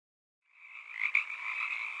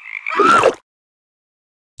Hey,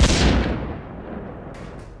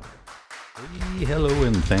 hello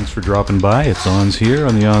and thanks for dropping by. It's Onz here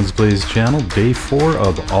on the Onzplays channel, day 4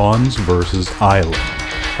 of Onz vs. Island.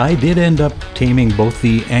 I did end up taming both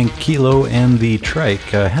the Ankylo and the trike.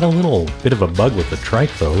 Had a little bit of a bug with the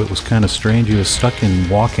trike though. It was kind of strange. He was stuck in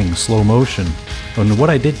walking slow motion. And what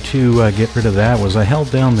I did to get rid of that was I held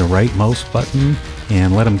down the right mouse button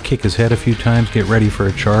and let him kick his head a few times, get ready for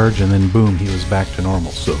a charge, and then boom, he was back to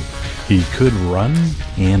normal. So he could run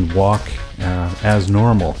and walk as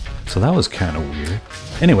normal. So that was kind of weird.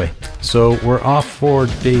 Anyway, so we're off for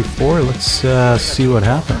day 4. Let's see what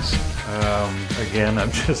happens. Again,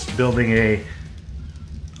 I'm just building a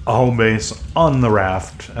home base on the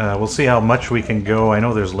raft. We'll see how much we can go. I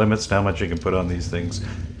know there's limits to how much you can put on these things,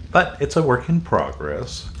 but it's a work in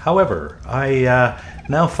progress. However, I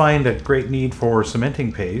now find a great need for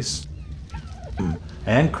cementing paste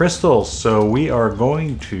and crystals, so we are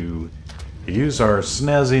going to use our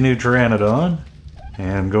snazzy new Pteranodon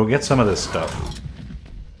and go get some of this stuff.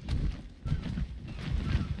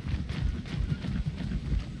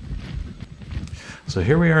 So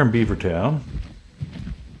here we are in Beavertown.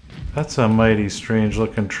 That's a mighty strange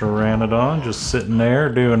looking Pteranodon just sitting there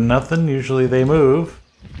doing nothing. Usually they move.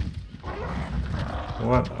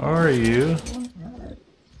 What are you?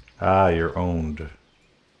 Ah, you're owned.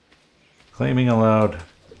 Claiming allowed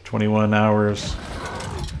 21 hours.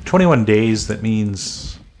 21 days, that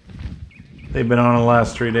means they've been on the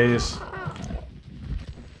last 3 days.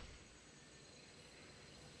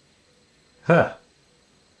 Huh.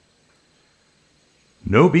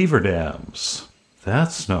 No beaver dams.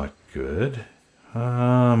 That's not good.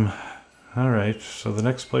 Alright, so the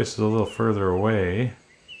next place is a little further away.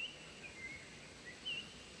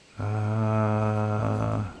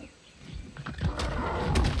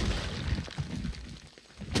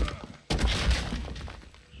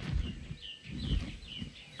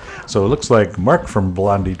 So it looks like Mark from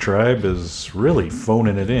Blondie Tribe is really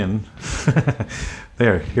phoning it in.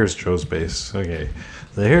 There, here's Joe's base. Okay,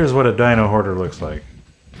 so here's what a dino hoarder looks like.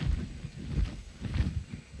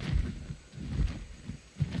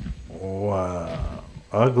 Wow,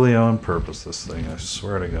 ugly on purpose, this thing, I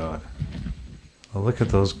swear to God. Oh, look at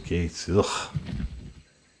those gates. Ugh.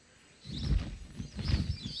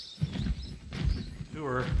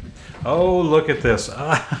 Tour. Oh, look at this.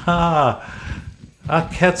 Ah, a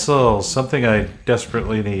Quetzal, something I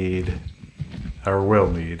desperately need, or will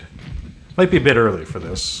need. Might be a bit early for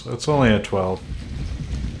this. It's only at 12.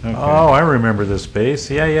 Okay. Oh, I remember this base.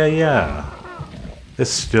 Yeah.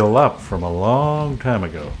 It's still up from a long time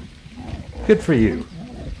ago. Good for you.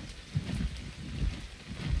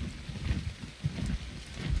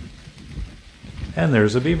 And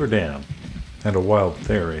there's a beaver dam. And a wild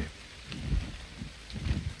fairy.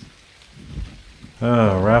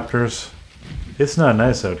 Oh, raptors. It's not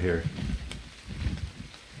nice out here.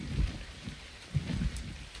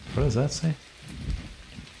 What does that say?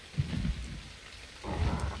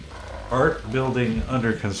 Art building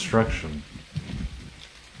under construction.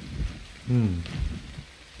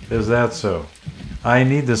 Is that so? I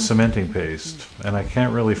need the cementing paste, and I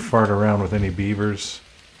can't really fart around with any beavers,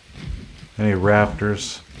 any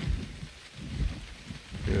raptors.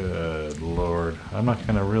 Good Lord. I'm not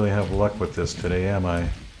going to really have luck with this today, am I?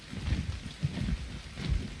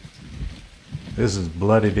 This is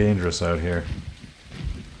bloody dangerous out here.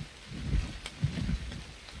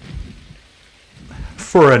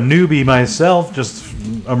 For a newbie myself, just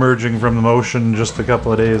emerging from the motion just a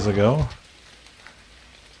couple of days ago.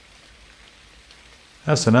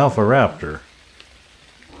 That's an alpha raptor.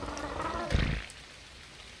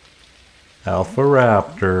 Alpha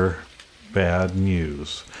raptor, bad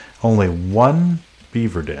news. Only one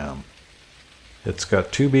beaver dam. It's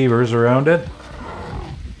got 2 beavers around it,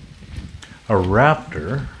 a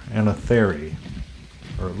raptor, and a theory.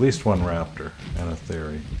 Or at least one raptor and a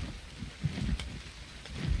theory.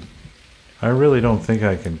 I really don't think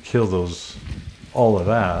I can kill all of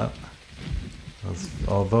that.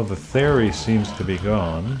 Although the theory seems to be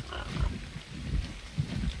gone.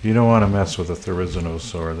 You don't want to mess with a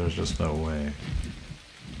Therizinosaur, there's just no way.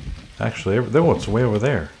 Actually, it's way over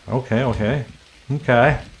there. Okay.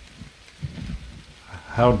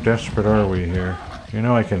 How desperate are we here? You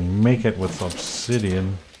know I can make it with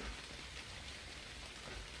obsidian.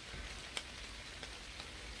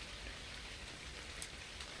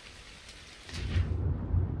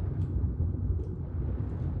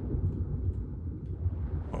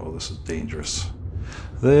 Oh, this is dangerous.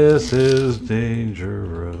 This is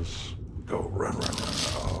dangerous. Go, run.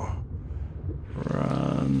 Oh.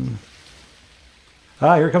 Run.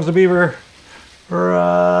 Ah, here comes the beaver.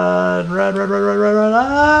 Run.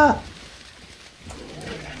 Ah!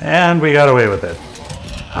 And we got away with it.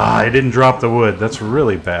 Ah, I didn't drop the wood. That's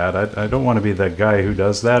really bad. I don't want to be that guy who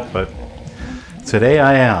does that, but today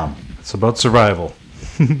I am. It's about survival.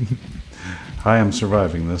 I am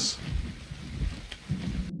surviving this.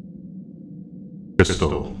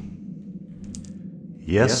 Crystal.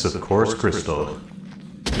 Yes, of course, crystal.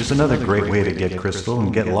 There's another great way to get crystal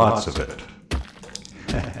and get lots of it.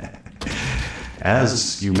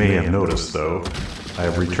 As you may have noticed, though, I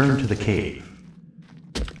have returned to the cave.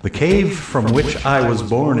 The cave from which I was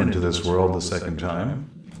born into this world the second time.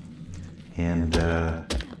 And,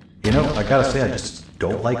 you know, I gotta say, I just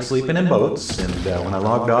don't like sleeping in boats. And when I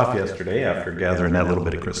logged off yesterday, after gathering that little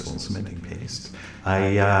bit of crystal and cementing paste,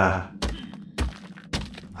 I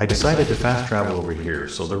decided to fast travel over here.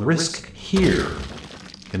 So the risk here,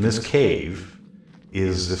 in this cave,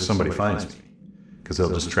 is if somebody finds me. Because they'll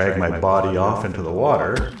just drag my body off into the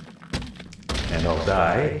water, and I'll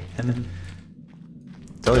die, and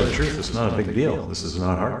tell you the truth, it's not a big deal. This is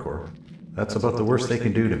not hardcore. That's about the worst they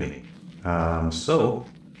can do to me. So,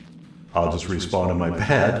 I'll just respawn in my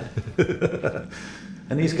bed.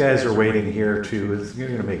 And these guys are waiting here too. You're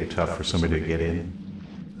going to make it tough for somebody to get in,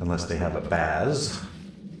 unless they have a baz.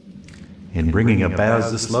 And bringing a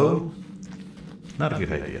baz this low, not a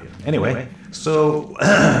good idea. Anyway, so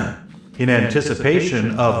in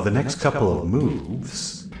anticipation of the next couple of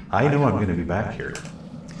moves, I know I'm going to be back here.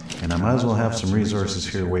 And I might as well have some resources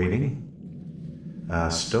here waiting.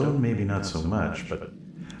 Stone, maybe not so much, but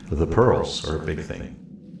the pearls are a big thing.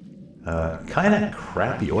 Kind of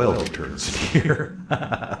crappy oil returns here.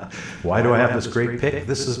 Why do I have this great pick?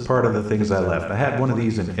 This is part of the things I left. I had one of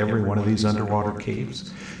these in every one of these underwater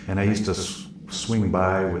caves, and I used to swing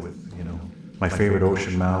by with, you know, my favorite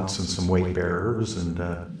ocean mounts and some weight bearers,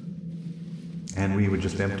 and we would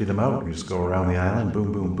just empty them out. We just go around the island,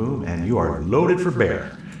 boom, boom, boom, and you are loaded for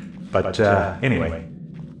bear. But anyway,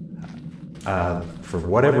 for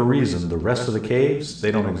whatever reason, the rest of the caves,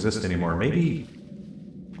 they don't exist anymore. Maybe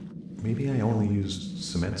I only used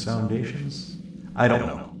cement foundations? I don't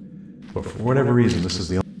know. But for whatever reason, this is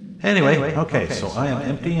the only... Anyway, okay, so I am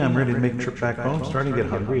empty. I'm ready to make a trip back home. Starting to get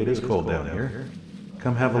hungry. It is cold down here.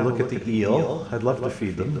 Come have a look at the eel. I'd love to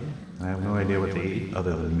feed them. I have no idea what they eat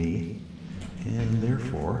other than me. And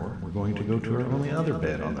therefore, we're going to go to our only other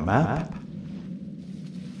bed on the map.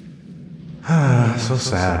 So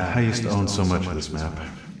sad. I used to own so much of this map.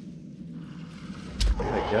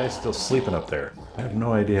 That guy's still sleeping up there. I have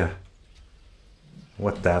no idea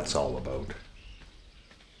what that's all about.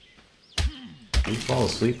 Do you fall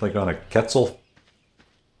asleep like on a Quetzal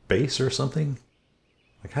base or something?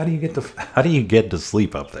 Like how do you get to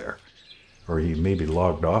sleep up there? Or he maybe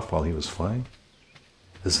logged off while he was flying?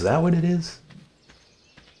 Is that what it is?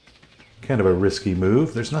 Kind of a risky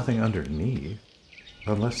move. There's nothing underneath.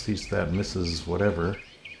 Unless that misses whatever.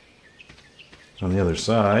 On the other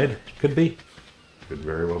side. Could be. Could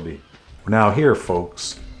very well be. Now here,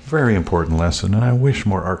 folks, very important lesson, and I wish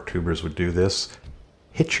more ArcTubers would do this.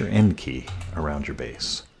 Hit your end key around your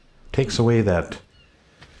base. Takes away that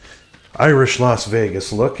Irish Las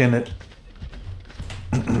Vegas look, and it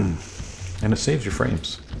and it saves your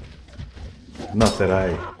frames. Not that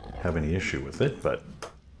I have any issue with it, but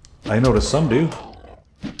I notice some do.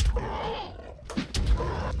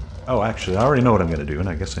 Oh, actually, I already know what I'm going to do, and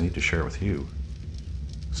I guess I need to share with you.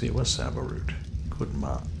 See, it was Sabo root. Good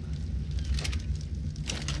man.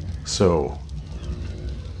 So,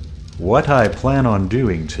 what I plan on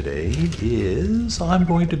doing today is I'm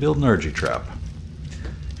going to build an RG trap.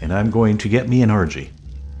 And I'm going to get me an RG.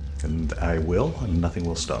 And I will, and nothing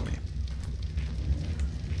will stop me.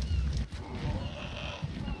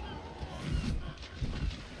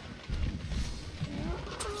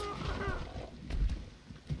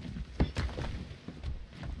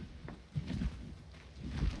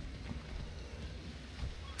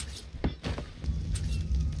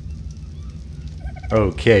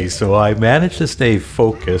 Okay, so I managed to stay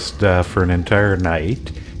focused for an entire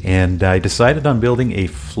night, and I decided on building a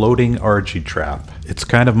floating RG trap. It's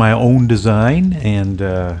kind of my own design, and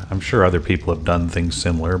I'm sure other people have done things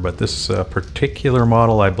similar, but this particular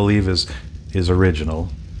model I believe is original.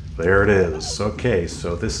 There it is. Okay,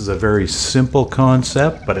 so this is a very simple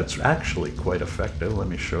concept, but it's actually quite effective. Let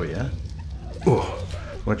me show you. Ooh.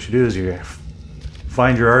 What you do is you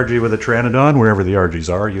find your RG with a Pteranodon, wherever the RGs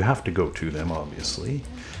are. You have to go to them, obviously.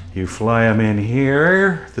 You fly them in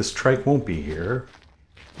here. This trike won't be here.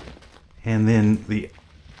 And then the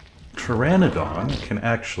Pteranodon can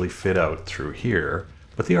actually fit out through here,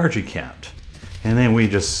 but the RG can't. And then we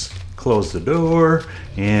just close the door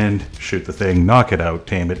and shoot the thing, knock it out,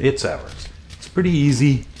 tame it. It's ours. It's pretty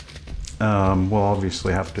easy. We'll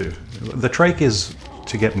obviously have to... The trike is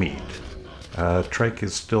to get meat. Trike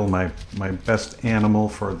is still my best animal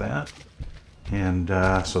for that. And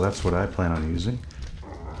so that's what I plan on using.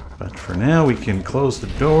 But for now, we can close the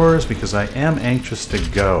doors because I am anxious to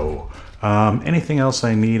go. Anything else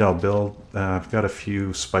I need, I'll build. I've got a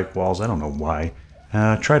few spike walls. I don't know why.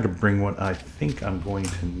 Tried to bring what I think I'm going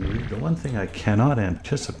to need. The one thing I cannot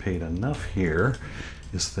anticipate enough here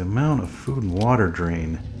is the amount of food and water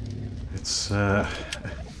drain. It's a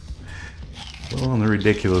little on the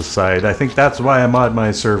ridiculous side. I think that's why I mod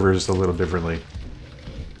my servers a little differently.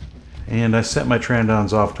 And I set my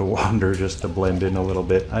Trandons off to wander just to blend in a little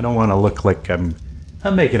bit. I don't want to look like I'm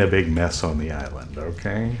making a big mess on the island,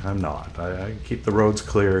 okay? I'm not. I keep the roads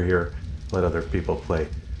clear here, let other people play.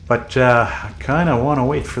 But I kind of want to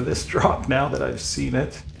wait for this drop now that I've seen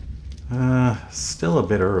it. Still a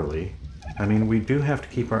bit early. I mean, we do have to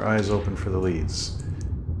keep our eyes open for the leads.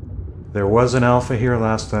 There was an alpha here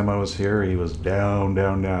last time I was here. He was down,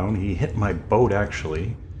 down, down. He hit my boat,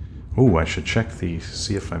 actually. Ooh, I should check see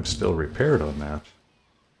if I'm still repaired on that.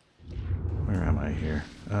 Where am I here?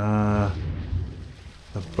 The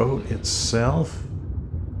boat itself.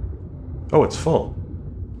 Oh, it's full.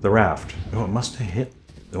 The raft. Oh, it must have hit.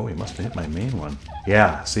 Oh, he must have hit my main one.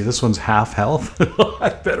 Yeah, see, this one's half health. I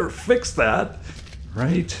better fix that.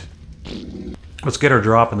 Right? Let's get our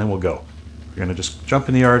drop and then we'll go. We're going to just jump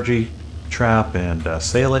in the RG trap and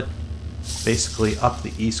sail it. Basically up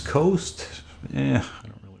the east coast.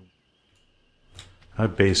 I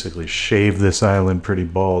basically shaved this island pretty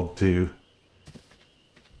bald, too.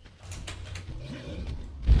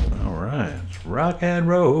 Alright, rock and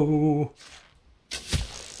roll.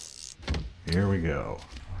 Here we go.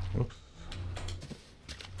 Whoops.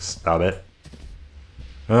 Stop it.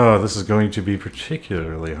 Oh, this is going to be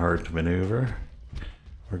particularly hard to maneuver.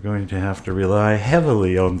 We're going to have to rely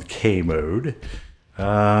heavily on K mode.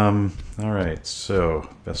 Alright, so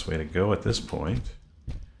best way to go at this point.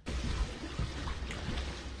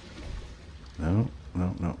 No,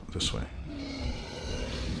 no, no, this way.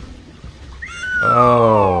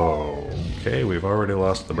 Oh, okay, we've already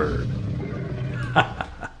lost the bird.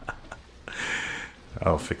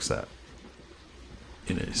 I'll fix that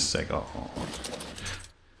in a second.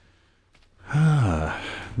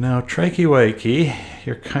 Now, Trikey Wikey,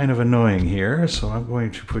 you're kind of annoying here, so I'm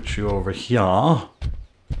going to put you over here.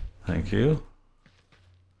 Thank you.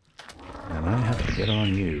 And I have to get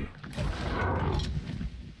on you.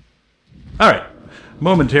 Alright.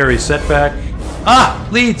 Momentary setback. Ah!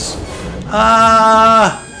 Leads!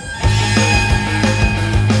 Ah!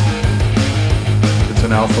 It's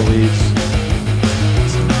an alpha leads.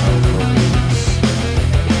 It's an alpha leads.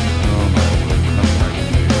 Oh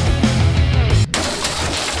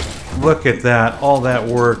my. Look at that. All that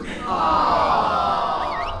work.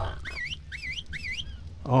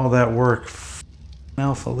 All that work.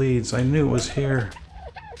 Alpha leads. I knew it was here.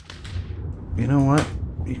 You know what?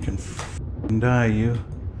 You can die, you.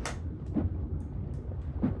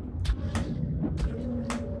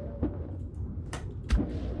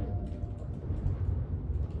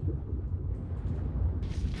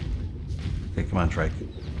 Okay, come on, Trike.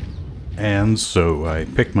 And so I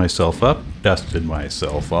picked myself up, dusted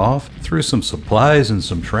myself off, threw some supplies and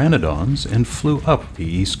some Pteranodons, and flew up the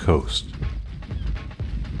east coast.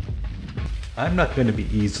 I'm not going to be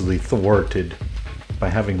easily thwarted by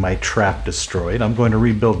having my trap destroyed. I'm going to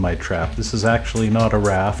rebuild my trap. This is actually not a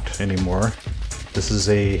raft anymore. This is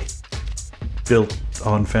a built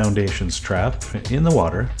on foundations trap in the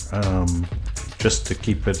water, just to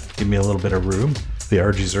keep it, give me a little bit of room. The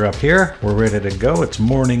RGs are up here. We're ready to go. It's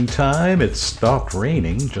morning time. It stopped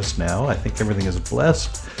raining just now. I think everything is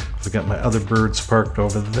blessed. I've got my other birds parked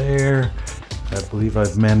over there. I believe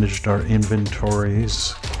I've managed our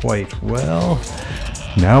inventories quite well.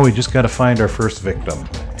 Now we just got to find our first victim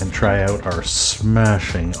and try out our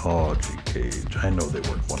smashing Augie cage. I know they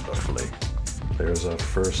work wonderfully. There's a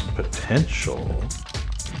first potential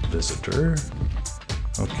visitor.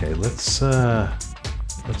 Okay, let's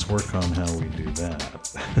work on how we do that.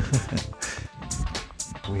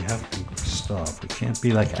 We have to stop. We can't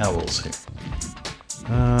be like owls here.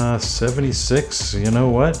 76. You know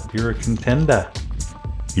what? You're a contender.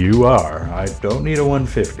 You are. I don't need a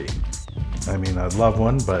 150. I mean, I'd love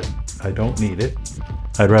one, but I don't need it.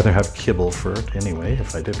 I'd rather have kibble for it anyway,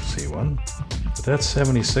 if I did see one. But that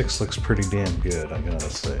 76 looks pretty damn good, I gotta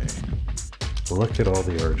say. Look at all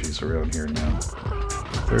the RGs around here now.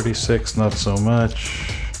 36, not so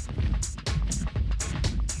much.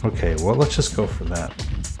 Okay, well, let's just go for that.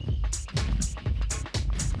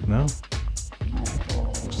 No?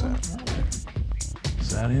 What's that? Is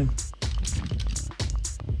that him?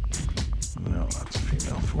 No, that's a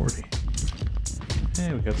female 40.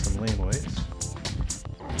 Okay, we got some lame weights.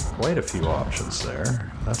 Quite a few options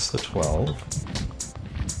there. That's the 12.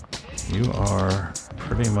 You are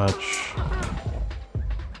pretty much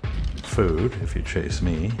food if you chase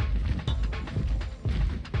me.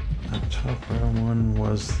 That top round one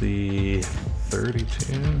was the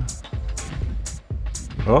 32.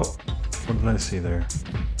 Oh, what did I see there?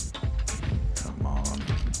 Come on.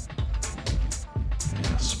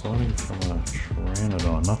 Yeah, spawning from a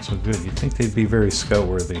Pteranodon, not so good. You'd think they'd be very scout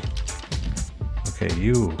worthy. Okay,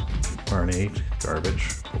 you are an 8,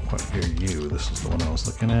 garbage. What are you? This is the one I was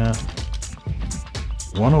looking at.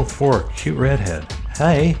 104, cute redhead.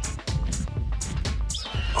 Hey!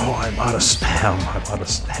 Oh, I'm out of spam. I'm out of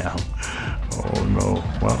spam. Oh no.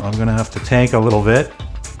 Well, I'm gonna have to tank a little bit.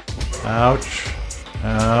 Ouch.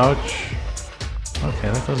 Ouch. Okay,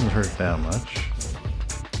 that doesn't hurt that much.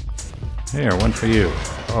 Here, one for you.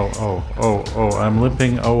 Oh, I'm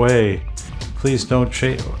limping away. Please don't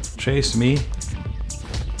chase me.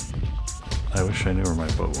 I wish I knew where my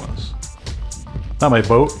boat was. Not my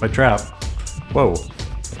boat, my trap. Whoa.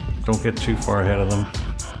 Don't get too far ahead of them.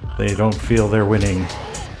 They don't feel they're winning.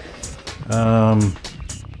 Oh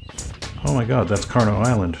my god, that's Carno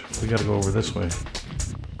Island. We gotta go over this way.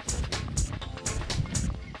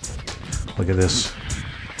 Look at this.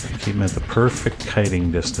 Keep him at the perfect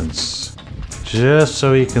kiting distance. Just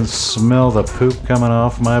so he can smell the poop coming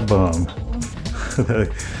off my bum.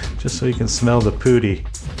 Just so he can smell the pooty.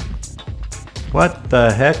 What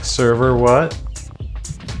the heck, server? What?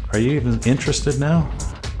 Are you even interested now?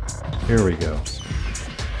 Here we go.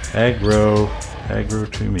 Aggro. Aggro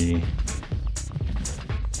to me.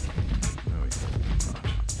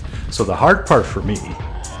 So the hard part for me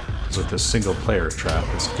is with this single player trap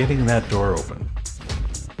is getting that door open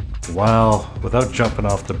without jumping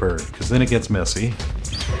off the bird, because then it gets messy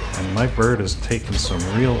and my bird has taken some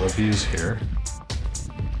real abuse here.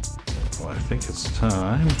 Well, I think it's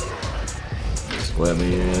time. Let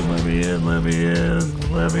me in, let me in, let me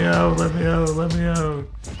in, let me out, let me out, let me out.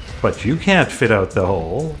 But you can't fit out the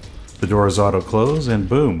hole. The doors auto close and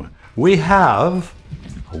boom, we have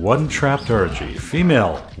one trapped RG,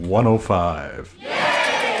 female 105. Yay!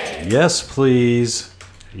 Yes, please.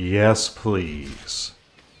 Yes, please.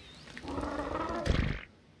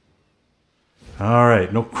 All right,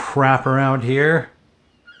 no crap around here.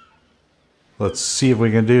 Let's see if we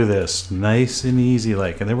can do this nice and easy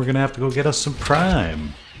like, and then we're gonna have to go get us some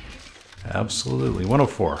prime. Absolutely.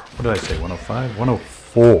 104. What did I say? 105?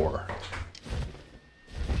 104.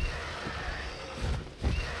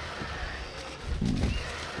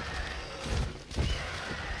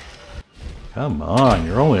 Come on,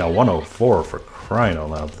 you're only a 104 for crying out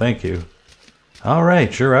loud. Thank you. All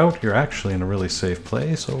right, you're out. You're actually in a really safe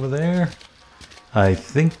place over there. I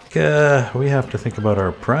think we have to think about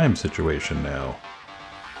our prime situation now.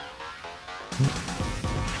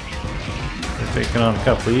 We're taking on a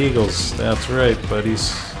couple of eagles. That's right,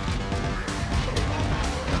 buddies.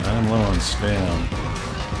 And I'm low on spam.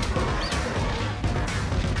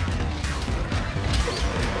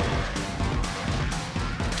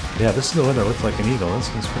 Yeah, this is the one that looks like an eagle. This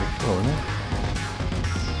is pretty cool, isn't it?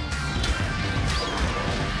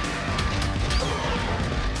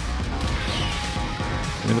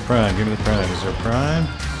 Give me the prime, give me the prime. Is there a prime?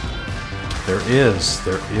 There is.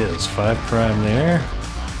 There is. 5 prime there.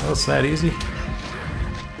 Well, it's that easy.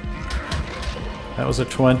 That was a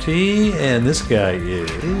 20, and this guy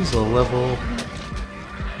is a level...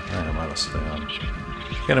 I'm out of spam.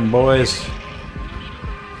 Get him, boys.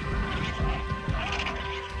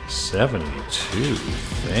 72.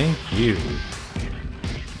 Thank you.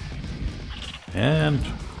 And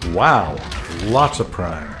wow, lots of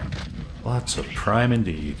prime. Lots of prime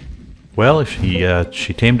indeed. Well, she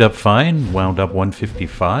tamed up fine, wound up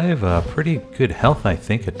 155, pretty good health I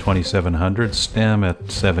think at 2700, stem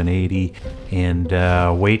at 780, and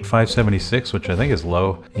weight 576, which I think is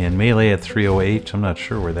low, and melee at 308, I'm not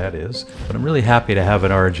sure where that is, but I'm really happy to have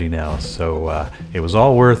an RG now, so it was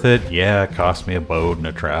all worth it. Yeah, it cost me a boat and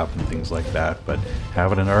a trap and things like that, but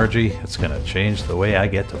having an RG, it's going to change the way I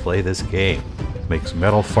get to play this game. Makes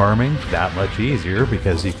metal farming that much easier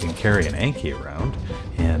because you can carry an Anki around,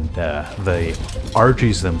 and the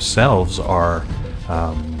RGs themselves are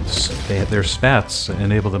their stats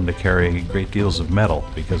enable them to carry great deals of metal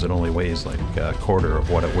because it only weighs like a quarter of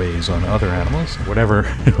what it weighs on other animals,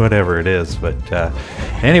 whatever it is. But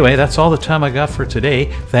anyway, that's all the time I got for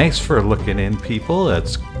today. Thanks for looking in, people.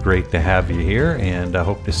 It's great to have you here, and I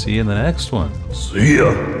hope to see you in the next one. See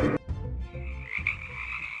ya!